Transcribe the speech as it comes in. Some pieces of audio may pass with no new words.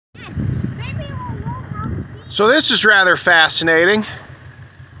So this is rather fascinating.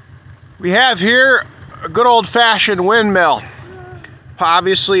 We have here a good old-fashioned windmill.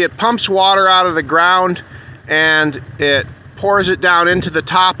 Obviously it pumps water out of the ground and it pours it down into the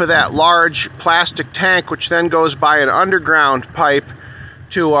top of that large plastic tank, which then goes by an underground pipe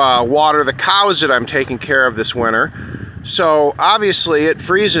to water the cows that I'm taking care of this winter. So obviously it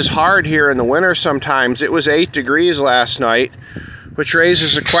freezes hard here in the winter sometimes. It was 8 degrees last night, which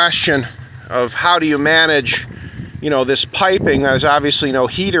raises a question of how do you manage, this piping. There's obviously no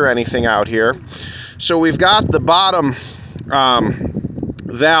heat or anything out here. So we've got the bottom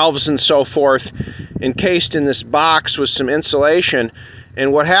valves and so forth encased in this box with some insulation,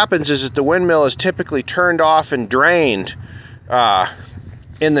 and what happens is that the windmill is typically turned off and drained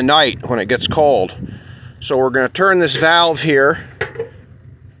in the night when it gets cold. So we're going to turn this valve here,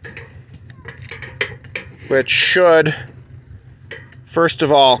 which should first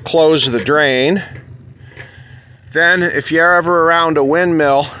of all close the drain. Then if you're ever around a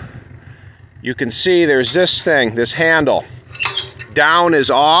windmill, you can see there's this thing, this handle. Down is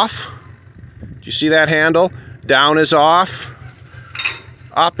off. Do you see that handle? Down is off.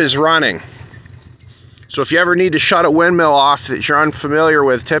 Up is running. So if you ever need to shut a windmill off that you're unfamiliar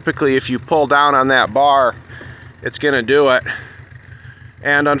with, typically if you pull down on that bar, it's going to do it.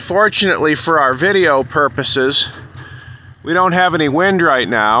 And unfortunately for our video purposes, we don't have any wind right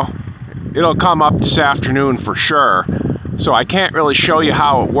now. It'll come up this afternoon for sure. So I can't really show you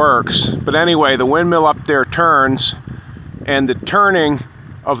how it works. But anyway, the windmill up there turns, and the turning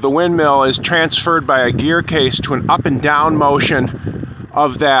of the windmill is transferred by a gear case to an up and down motion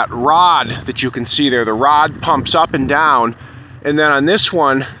of that rod that you can see there. The rod pumps up and down, and then on this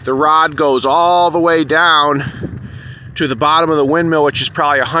one, the rod goes all the way down to the bottom of the windmill, which is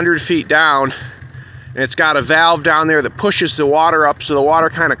probably 100 feet down. And it's got a valve down there that pushes the water up, so the water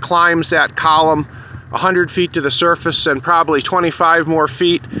kind of climbs that column 100 feet to the surface and probably 25 more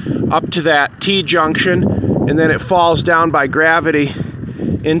feet up to that T-junction, and then it falls down by gravity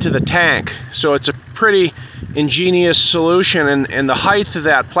into the tank. So it's a pretty ingenious solution, and the height of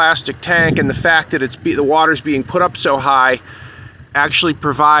that plastic tank and the fact that the water's being put up so high actually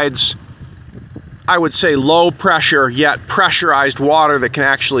provides, I would say, low pressure yet pressurized water that can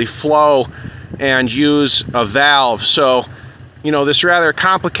actually flow and use a valve. So, this rather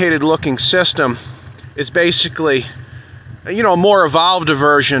complicated looking system is basically, a more evolved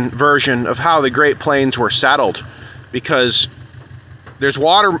version of how the Great Plains were settled, because there's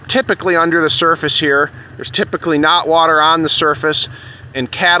water typically under the surface here. There's typically not water on the surface,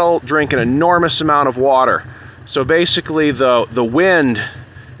 and cattle drink an enormous amount of water. So basically the wind,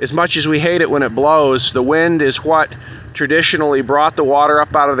 as much as we hate it when it blows, the wind is what traditionally brought the water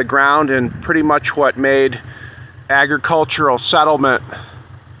up out of the ground and pretty much what made agricultural settlement,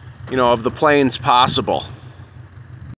 of the plains possible.